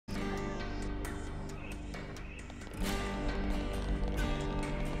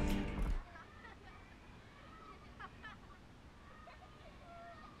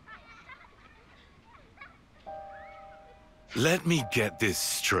Let me get this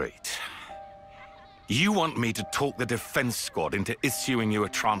straight. You want me to talk the defense squad into issuing you a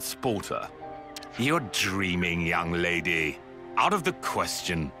transporter? You're dreaming, young lady. Out of the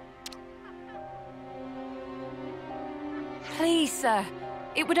question. Please, sir.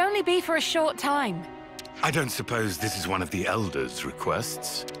 It would only be for a short time. I don't suppose this is one of the Elders'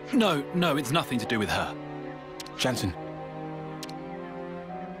 requests? No, it's nothing to do with her. Jansen.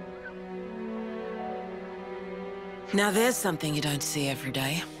 Now there's something you don't see every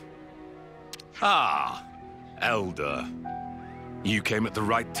day. Ah, Elder. You came at the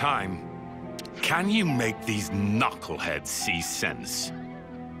right time. Can you make these knuckleheads see sense?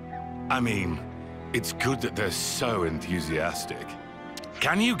 I mean, it's good that they're so enthusiastic.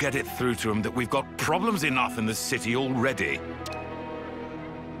 Can you get it through to them that we've got problems enough in the city already?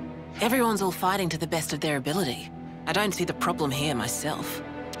 Everyone's all fighting to the best of their ability. I don't see the problem here myself.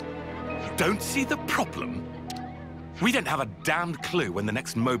 Don't see the problem? We don't have a damned clue when the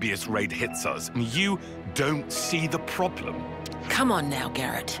next Mobius raid hits us, and you don't see the problem. Come on now,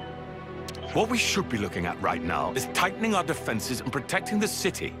 Garrett. What we should be looking at right now is tightening our defenses and protecting the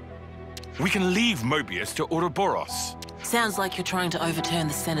city. We can leave Mobius to Ouroboros. Sounds like you're trying to overturn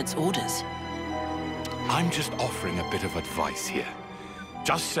the Senate's orders. I'm just offering a bit of advice here.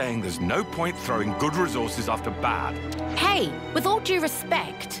 Just saying there's no point throwing good resources after bad. Hey, with all due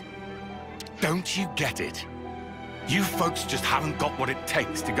respect. Don't you get it? You folks just haven't got what it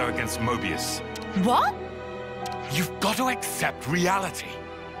takes to go against Mobius. What? You've got to accept reality.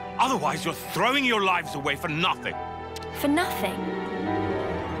 Otherwise, you're throwing your lives away for nothing. For nothing?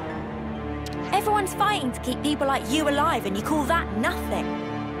 Everyone's fighting to keep people like you alive, and you call that nothing?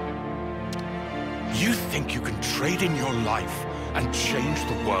 You think you can trade in your life and change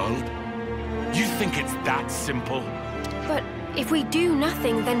the world? You think it's that simple? But if we do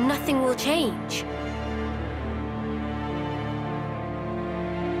nothing, then nothing will change.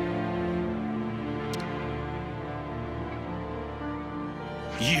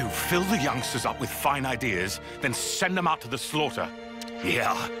 You fill the youngsters up with fine ideas, then send them out to the slaughter.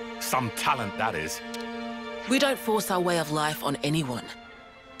 Yeah, some talent that is. We don't force our way of life on anyone.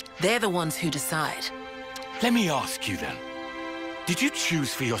 They're the ones who decide. Let me ask you then. Did you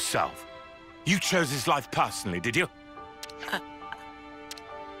choose for yourself? You chose his life personally, did you?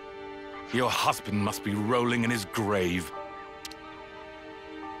 Your husband must be rolling in his grave.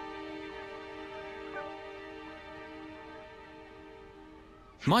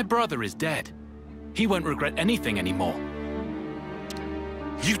 My brother is dead. He won't regret anything anymore.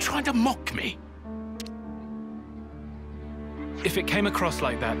 You trying to mock me? If it came across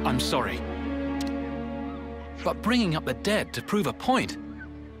like that, I'm sorry. But bringing up the dead to prove a point,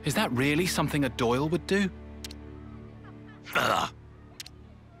 is that really something a Doyle would do? Ugh.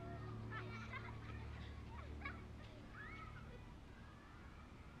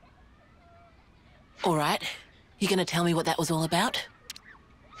 All right. You gonna tell me what that was all about?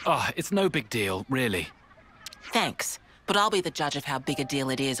 It's no big deal, really. Thanks, but I'll be the judge of how big a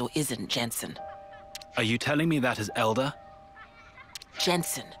deal it is or isn't, Jensen. Are you telling me that as Elder?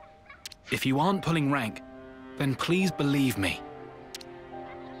 Jensen. If you aren't pulling rank, then please believe me.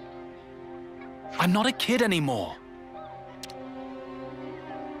 I'm not a kid anymore.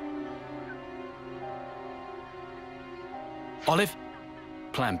 Olive,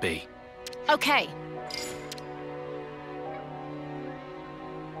 Plan B. Okay.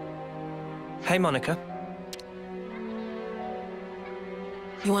 Hey, Monica.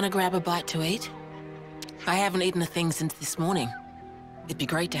 You want to grab a bite to eat? I haven't eaten a thing since this morning. It'd be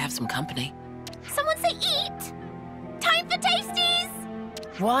great to have some company. Someone say eat! Time for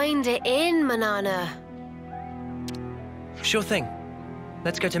tasties! Wind it in, Manana. Sure thing.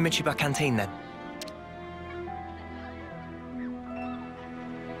 Let's go to Michiba Canteen then.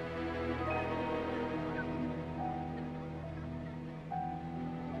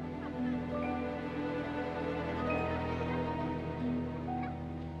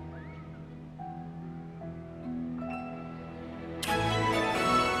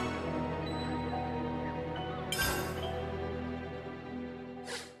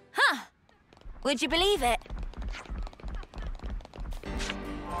 Would you believe it?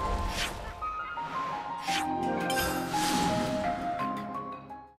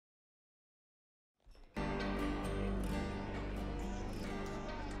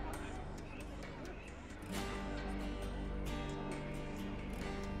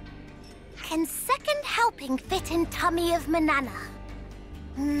 Can second helping fit in tummy of Manana?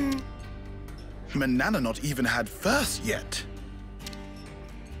 Manana not even had first yet.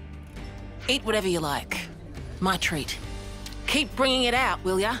 Eat whatever you like. My treat. Keep bringing it out,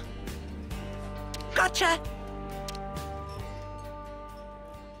 will ya? Gotcha!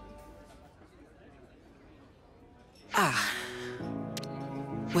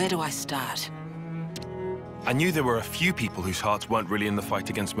 Where do I start? I knew there were a few people whose hearts weren't really in the fight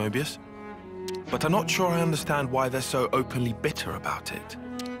against Mobius, but I'm not sure I understand why they're so openly bitter about it.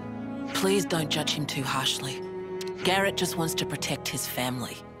 Please don't judge him too harshly. Garrett just wants to protect his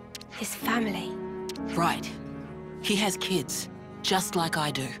family. His family. Right. He has kids, just like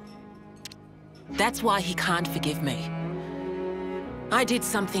I do. That's why he can't forgive me. I did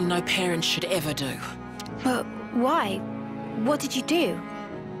something no parent should ever do. But why? What did you do?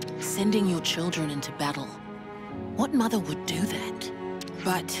 Sending your children into battle. What mother would do that?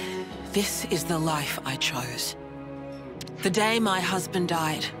 But this is the life I chose. The day my husband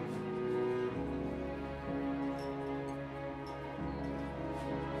died,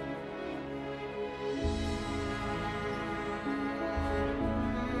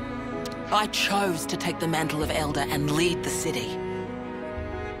 I chose to take the mantle of Elder and lead the city.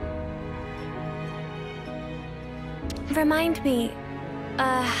 Remind me,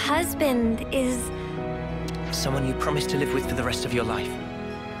 a husband is... Someone you promised to live with for the rest of your life.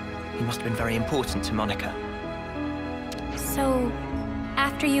 He must have been very important to Monica. So,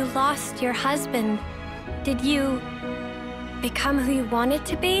 after you lost your husband, did you become who you wanted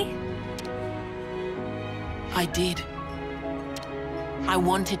to be? I did. I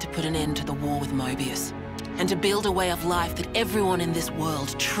wanted to put an end to the war with Mobius, and to build a way of life that everyone in this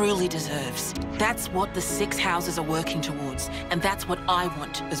world truly deserves. That's what the 6 houses are working towards, and that's what I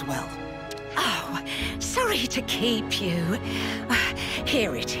want as well. Oh, sorry to keep you.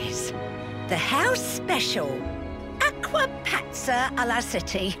 Here it is. The house special. Aqua Pazza alla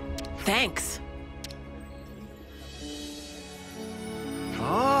City. Thanks.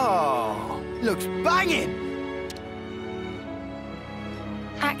 Oh, looks banging!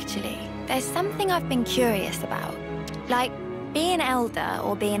 Actually, there's something I've been curious about. Like, being an elder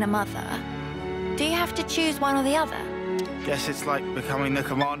or being a mother. Do you have to choose one or the other? Guess it's like becoming the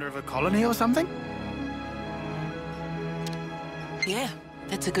commander of a colony or something? Yeah,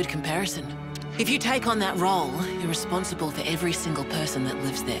 that's a good comparison. If you take on that role, you're responsible for every single person that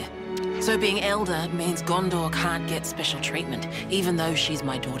lives there. So being elder means Gondor can't get special treatment, even though she's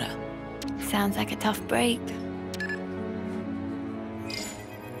my daughter. Sounds like a tough break.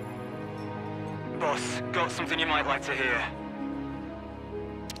 Boss, got something you might like to hear.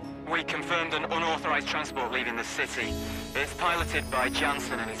 We confirmed an unauthorized transport leaving the city. It's piloted by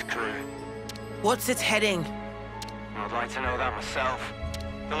Jansen and his crew. What's its heading? I'd like to know that myself.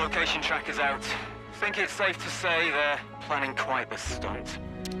 The location tracker's out. Think it's safe to say they're planning quite the stunt.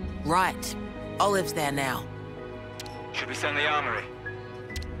 Right. Olive's there now. Should we send the armory?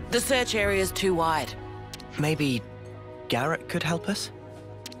 The search area's too wide. Maybe Garrett could help us?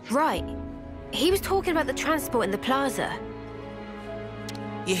 Right. He was talking about the transport in the plaza.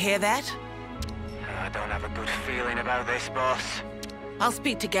 You hear that? I don't have a good feeling about this, boss. I'll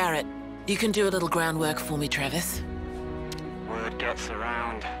speak to Garrett. You can do a little groundwork for me, Travis. Word gets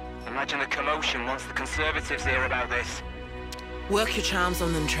around. Imagine the commotion once the Conservatives hear about this. Work your charms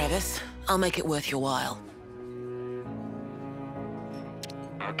on them, Travis. I'll make it worth your while.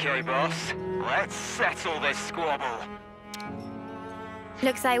 Okay, boss. Let's settle this squabble.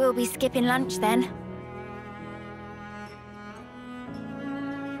 Looks like we'll be skipping lunch then.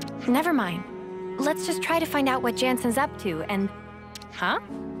 Never mind. Let's just try to find out what Jansen's up to and... Huh?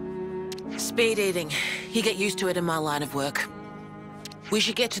 Speed eating. You get used to it in my line of work. We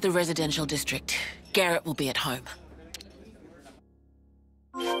should get to the residential district. Garrett will be at home.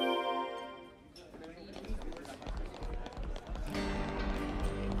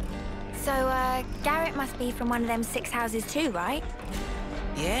 So, Garrett must be from one of them 6 houses too, right?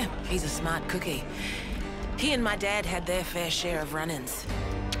 Yeah, he's a smart cookie. He and my dad had their fair share of run-ins.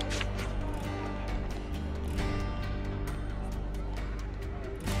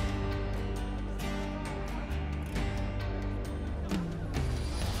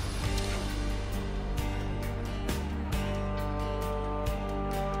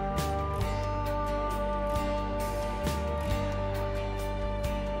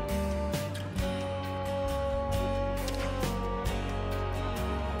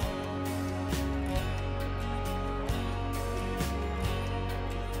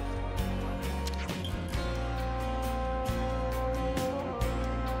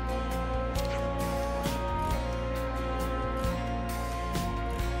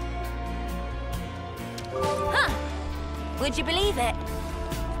 Would you believe it?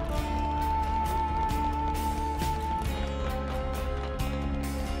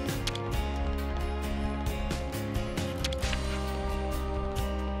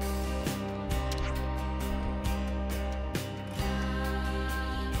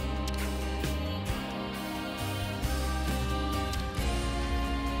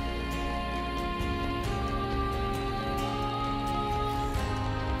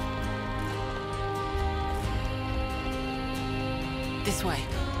 This way.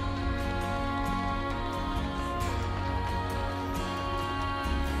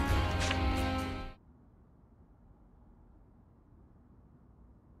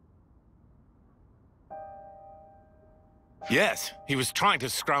 Yes, he was trying to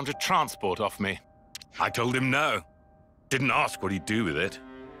scrounge a transport off me. I told him no. Didn't ask what he'd do with it.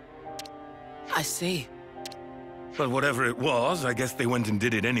 I see. But whatever it was, I guess they went and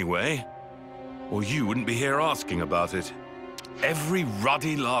did it anyway. Or you wouldn't be here asking about it. Every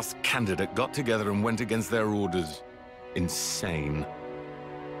ruddy last candidate got together and went against their orders. Insane.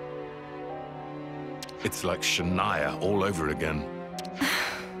 It's like Shania all over again.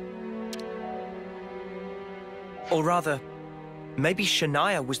 Or rather, maybe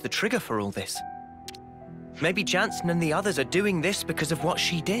Shania was the trigger for all this. Maybe Jansen and the others are doing this because of what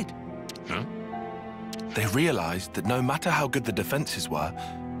she did. Huh? They realized that no matter how good the defenses were,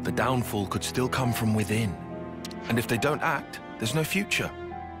 the downfall could still come from within. And if they don't act, there's no future.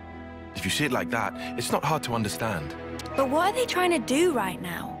 If you see it like that, it's not hard to understand. But what are they trying to do right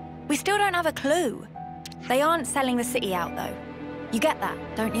now? We still don't have a clue. They aren't selling the city out, though. You get that,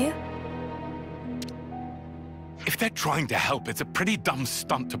 don't you? If they're trying to help, it's a pretty dumb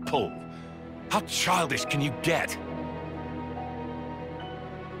stunt to pull. How childish can you get?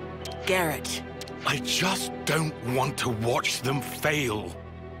 Garrett. I just don't want to watch them fail.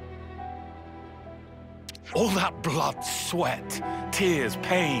 All that blood, sweat, tears,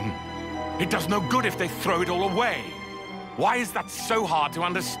 pain. It does no good if they throw it all away. Why is that so hard to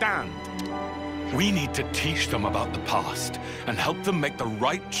understand? We need to teach them about the past and help them make the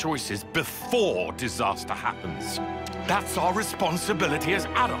right choices before disaster happens. That's our responsibility as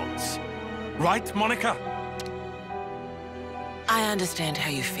adults. Right, Monica? I understand how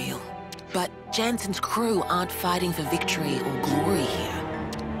you feel. But Jansen's crew aren't fighting for victory or glory here.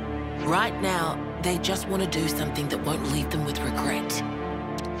 Right now, they just want to do something that won't leave them with regret.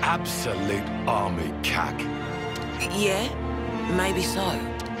 Absolute army cack. Yeah, maybe so.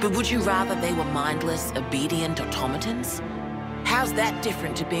 But would you rather they were mindless, obedient automatons? How's that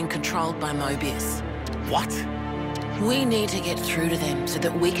different to being controlled by Mobius? What? We need to get through to them so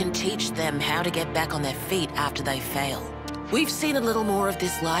that we can teach them how to get back on their feet after they fail. We've seen a little more of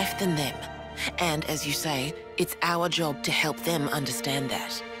this life than them. And as you say, it's our job to help them understand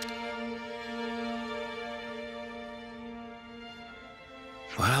that.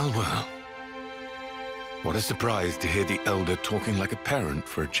 Well, well. What a surprise to hear the Elder talking like a parent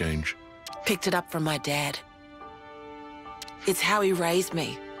for a change. Picked it up from my dad. It's how he raised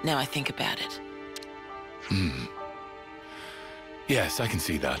me, now I think about it. Yes, I can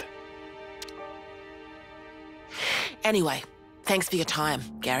see that. Anyway, thanks for your time,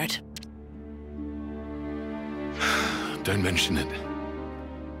 Garrett. Don't mention it.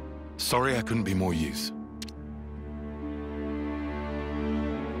 Sorry I couldn't be more use.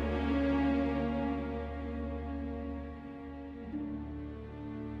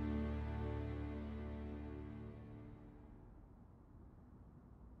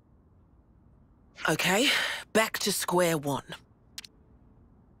 Okay, back to square one.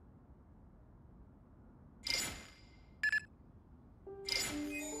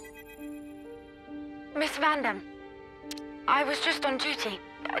 Miss Vandam, I was just on duty.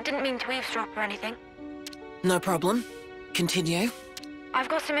 I didn't mean to eavesdrop or anything. No problem. Continue. I've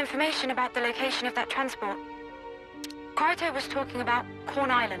got some information about the location of that transport. Kryto was talking about Corn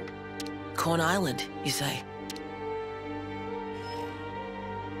Island. Corn Island, you say?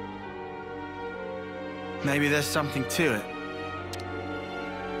 Maybe there's something to it.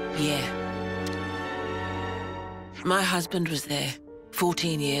 Yeah. My husband was there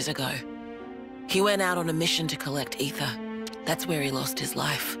 14 years ago. He went out on a mission to collect ether. That's where he lost his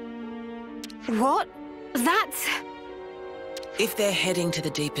life. What? That's... If they're heading to the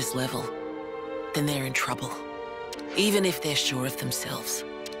deepest level, then they're in trouble. Even if they're sure of themselves.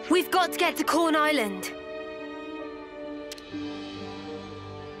 We've got to get to Corn Island.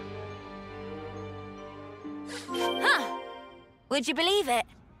 Huh. Would you believe it?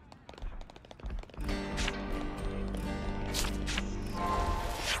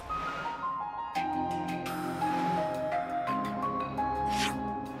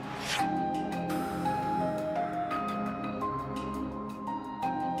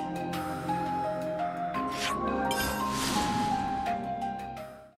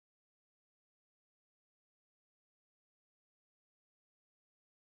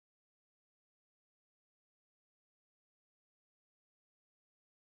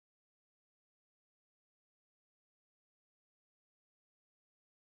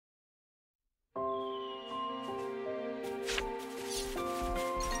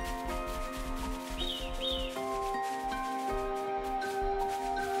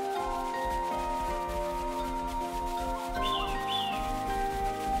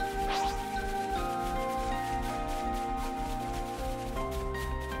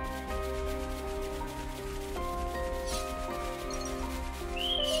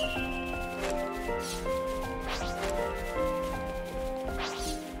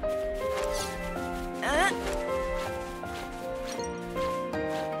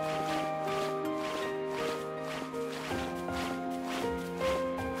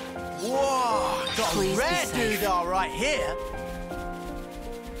 Whoa! Got Please a be rare safe. doodah right here.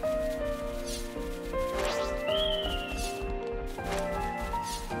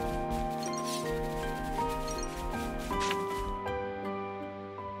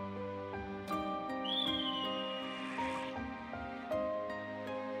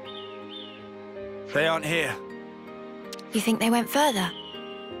 They aren't here. You think they went further?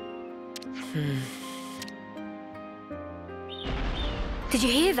 Did you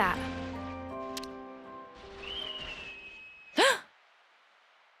hear that?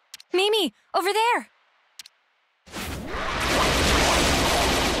 Mimi, over there!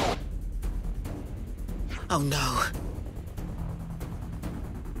 Oh no.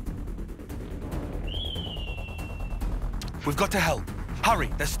 We've got to help. Hurry,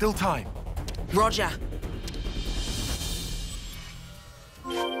 there's still time. Roger.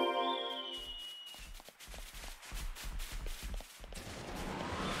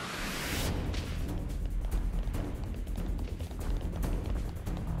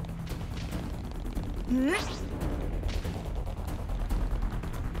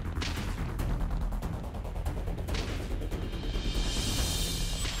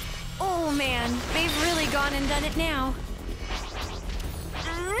 Oh man, they've really gone and done it now.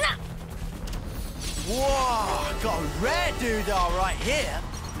 Whoa! Got a rare doodah right here.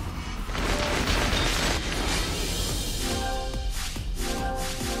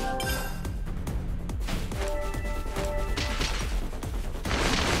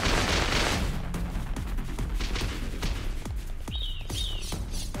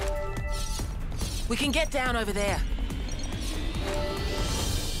 We can get down over there.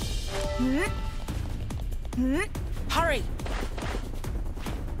 Hurry!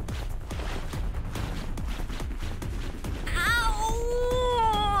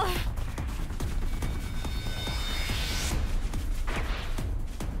 Ow!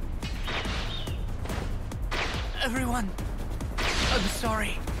 Everyone, I'm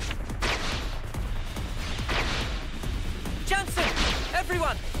sorry. Jansen!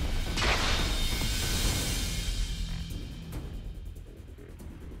 Everyone!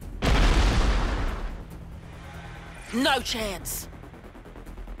 No chance.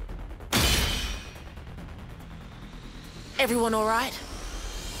 Everyone all right?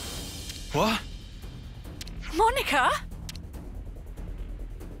 What? Monica?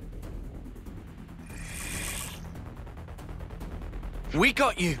 We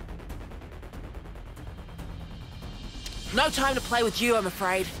got you. No time to play with you, I'm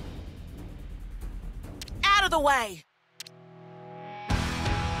afraid. Out of the way!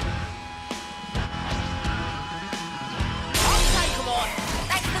 I'll take 'em on!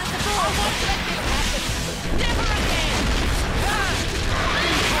 Thanks for the support! I won't let this happen! Never again!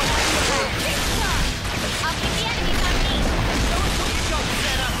 I'll keep the enemies on me. Job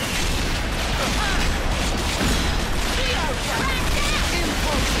set up!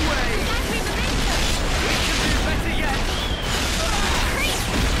 Impulse way! We can do better yet!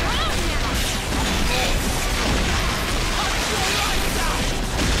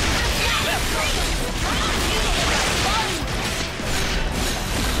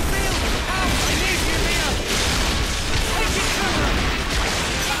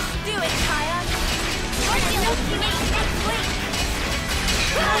 Do it, Kaya. We're gonna ultimate next week.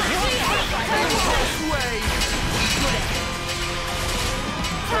 Impulse way!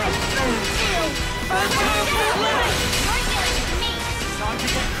 Time to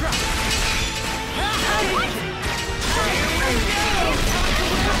get crushed!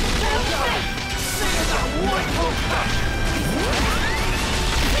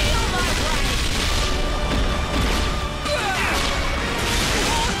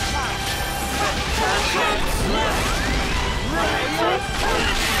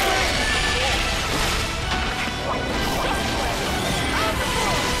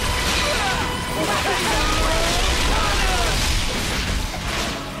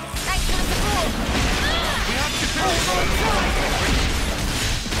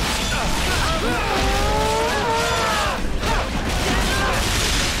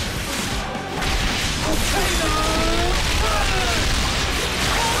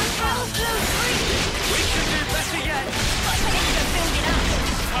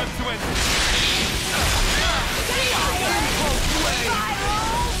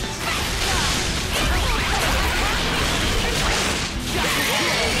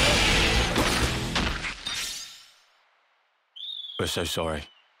 We're so sorry.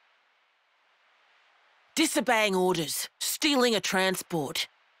 Disobeying orders, stealing a transport.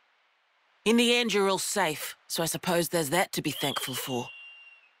 In the end, you're all safe, so I suppose there's that to be thankful for.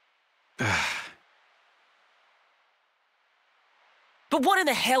 But what in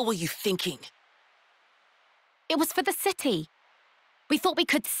the hell were you thinking? It was for the city. We thought we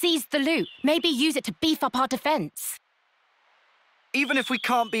could seize the loot, maybe use it to beef up our defense. Even if we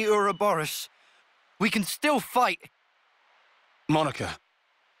can't beat Ouroboros, we can still fight. Monica,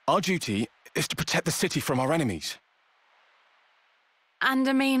 our duty is to protect the city from our enemies. And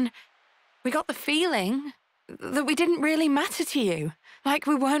I mean, we got the feeling that we didn't really matter to you. Like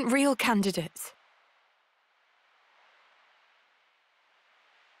we weren't real candidates.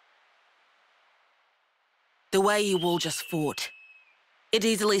 The way you all just fought, it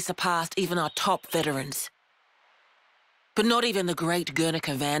easily surpassed even our top veterans. But not even the great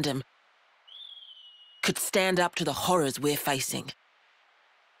Guernica Vandam could stand up to the horrors we're facing.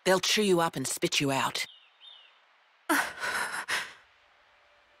 They'll chew you up and spit you out.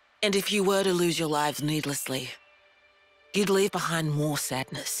 And if you were to lose your lives needlessly, you'd leave behind more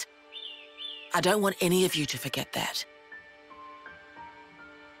sadness. I don't want any of you to forget that.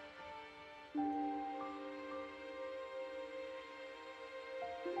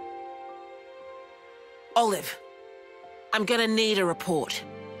 Olive, I'm gonna need a report.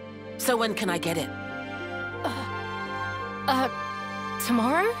 So when can I get it?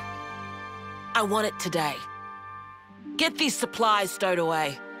 Tomorrow? I want it today. Get these supplies stowed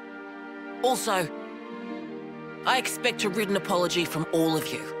away. Also, I expect a written apology from all of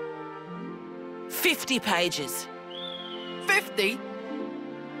you. 50 pages. 50?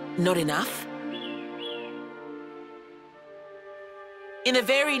 Not enough? In the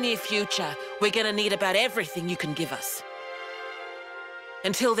very near future, we're gonna need about everything you can give us.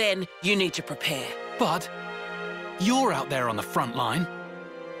 Until then, you need to prepare. But you're out there on the front line,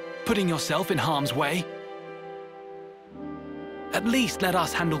 putting yourself in harm's way. At least let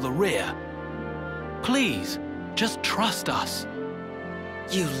us handle the rear. Please, just trust us.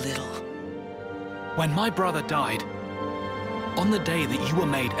 You little... When my brother died, on the day that you were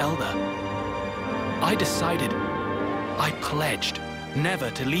made elder, I decided, I pledged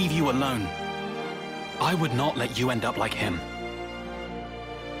never to leave you alone. I would not let you end up like him.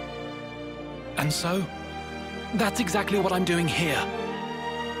 And so, that's exactly what I'm doing here.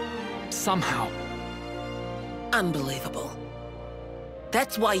 Somehow. Unbelievable.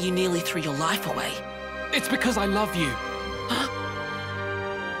 That's why you nearly threw your life away. It's because I love you.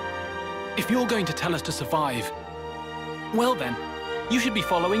 If you're going to tell us to survive, well then, you should be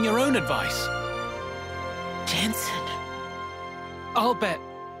following your own advice. Jensen. I'll bet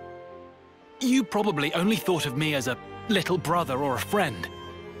you probably only thought of me as a little brother or a friend.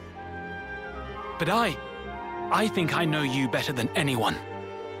 But I think I know you better than anyone.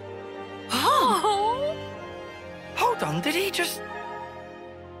 Oh! Hold on, did he just...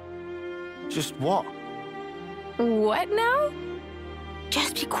 Just what? What now?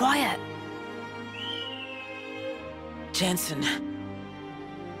 Just be quiet. Jensen.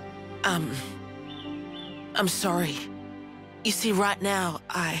 I'm sorry. You see, right now,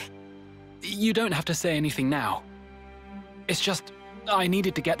 You don't have to say anything now. It's just, I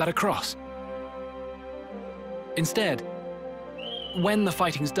needed to get that across. Instead, when the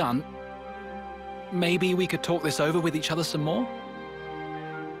fighting's done, maybe we could talk this over with each other some more?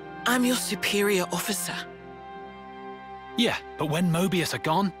 I'm your superior officer. Yeah, but when Mobius are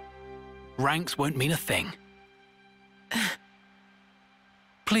gone, ranks won't mean a thing.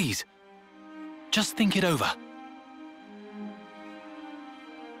 Please, just think it over.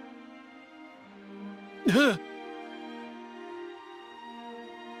 Dude,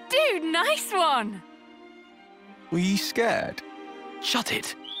 nice one! Were you scared? Shut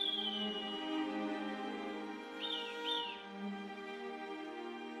it.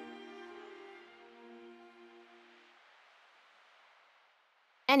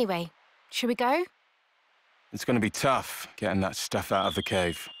 Anyway, should we go? It's going to be tough getting that stuff out of the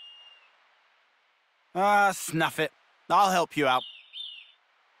cave. Ah, snuff it. I'll help you out.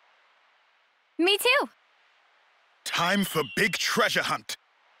 Me too. Time for big treasure hunt.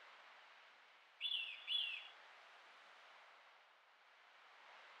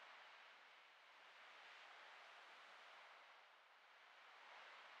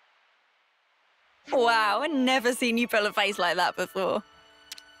 Wow, I've never seen you pull a face like that before.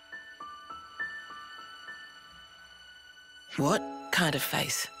 What kind of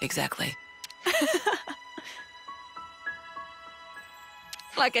face, exactly?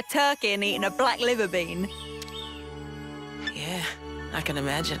 Like a turkey and eating a black liver bean. Yeah, I can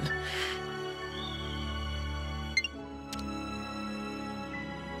imagine.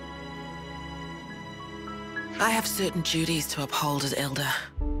 I have certain duties to uphold as Elder.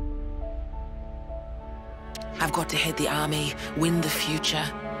 I've got to head the army, win the future.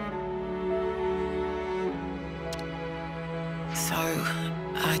 So,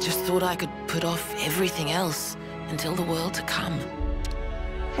 I just thought I could put off everything else until the world to come.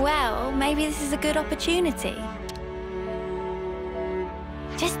 Well, maybe this is a good opportunity.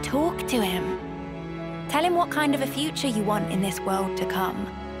 Just talk to him. Tell him what kind of a future you want in this world to come.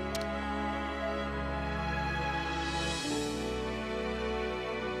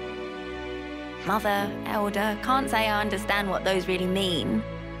 Mother, Elder, can't say I understand what those really mean.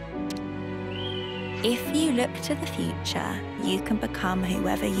 If you look to the future, you can become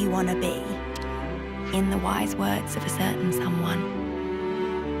whoever you want to be. In the wise words of a certain someone.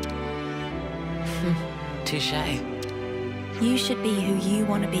 Touché. You should be who you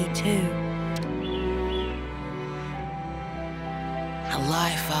want to be too. A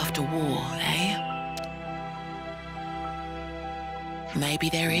life after war, eh? Maybe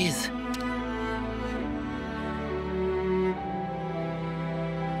there is.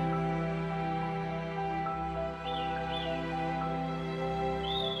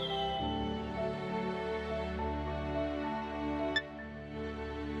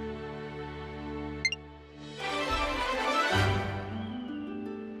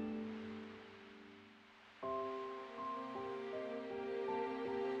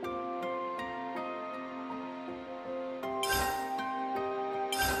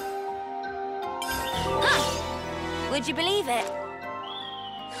 Would you believe it?